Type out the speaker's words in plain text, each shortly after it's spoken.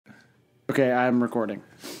Okay, I'm recording.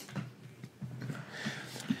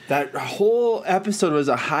 That whole episode was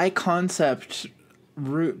a high concept.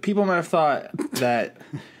 People might have thought that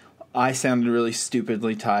I sounded really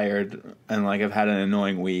stupidly tired and like I've had an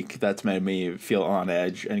annoying week. That's made me feel on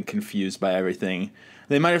edge and confused by everything.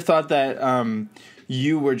 They might have thought that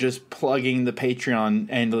you were just plugging the Patreon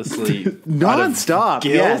endlessly nonstop.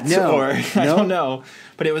 I don't know.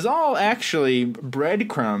 But it was all actually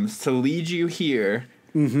breadcrumbs to lead you here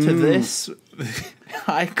to this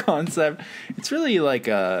high concept. It's really like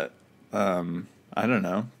I don't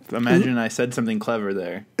know. Imagine I said something clever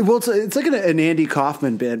there. Well, it's like an Andy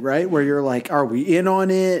Kaufman bit, right? Where you're like, are we in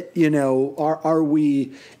on it? You know, are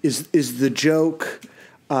we, is the joke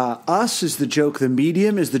us? Is the joke the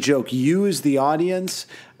medium? Is the joke you as the audience?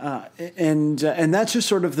 And that's just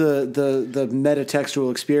sort of the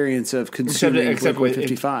metatextual experience of consuming except Liquid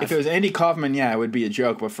 55. If it was Andy Kaufman, yeah, it would be a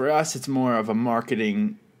joke. But for us, it's more of a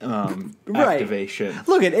marketing activation.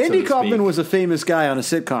 Look, Andy Kaufman was a famous guy on a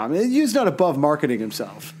sitcom. He's not above marketing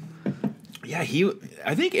himself. Yeah,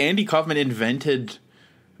 I think Andy Kaufman invented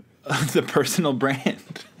the personal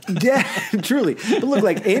brand. Yeah, truly. But look,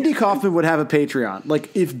 like Andy Kaufman would have a Patreon.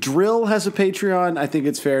 Like if Drill has a Patreon, I think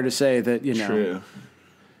it's fair to say that, you know. True.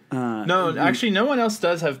 No, actually, no one else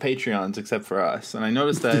does have Patreons except for us. And I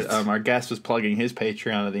noticed that our guest was plugging his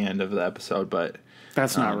Patreon at the end of the episode, but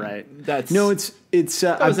that's not right. That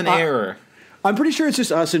was an error. I'm pretty sure it's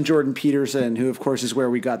just us and Jordan Peterson, who, of course, is where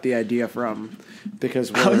we got the idea from.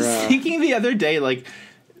 Because I was thinking the other day, like,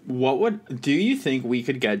 do you think we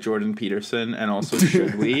could get Jordan Peterson, and also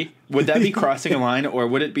should we? Would that be crossing a line, or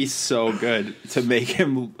would it be so good to make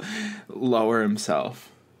him lower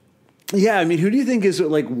himself? Yeah, I mean, who do you think is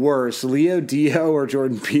like worse, Leo Dio or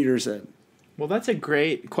Jordan Peterson? Well, that's a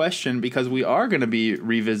great question because we are going to be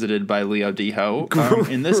revisited by Leo Dio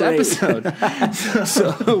in this episode.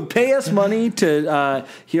 So pay us money to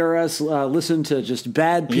hear us listen to just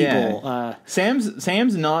bad people. Yeah.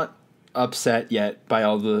 Sam's not upset yet by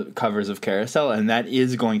all the covers of Carousel, and that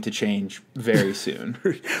is going to change very soon.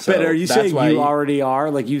 So but are you saying you already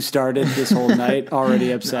are? Like you started this whole night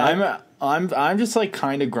already upset? I'm just like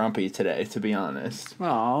kind of grumpy today, to be honest.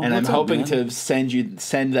 Oh, and I'm hoping to send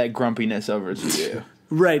that grumpiness over to you.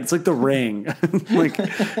 Right, it's like The Ring. Like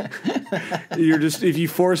you're just, if you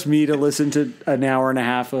force me to listen to an hour and a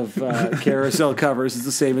half of Carousel covers, it's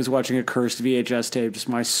the same as watching a cursed VHS tape. Just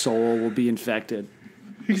my soul will be infected.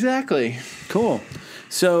 Exactly. Cool.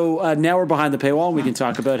 So now we're behind the paywall, and we can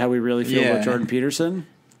talk about how we really feel about Jordan Peterson.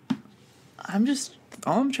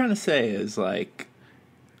 All I'm trying to say is like,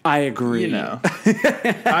 I agree. You know,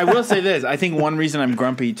 I will say this. I think one reason I'm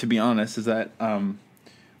grumpy, to be honest, is that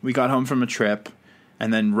we got home from a trip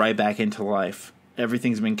and then right back into life.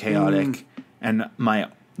 Everything's been chaotic, and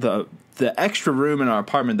the extra room in our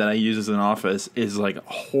apartment that I use as an office is like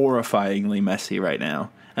horrifyingly messy right now.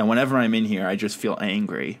 And whenever I'm in here, I just feel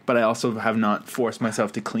angry. But I also have not forced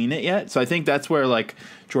myself to clean it yet. So I think that's where like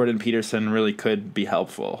Jordan Peterson really could be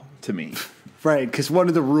helpful to me. Right, because one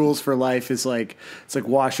of the rules for life is like it's like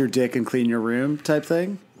wash your dick and clean your room type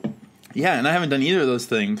thing. Yeah, and I haven't done either of those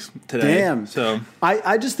things today. Damn. So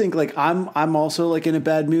I just think like I'm also like in a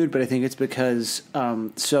bad mood, but I think it's because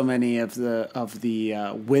so many of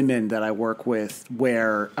the women that I work with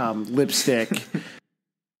wear lipstick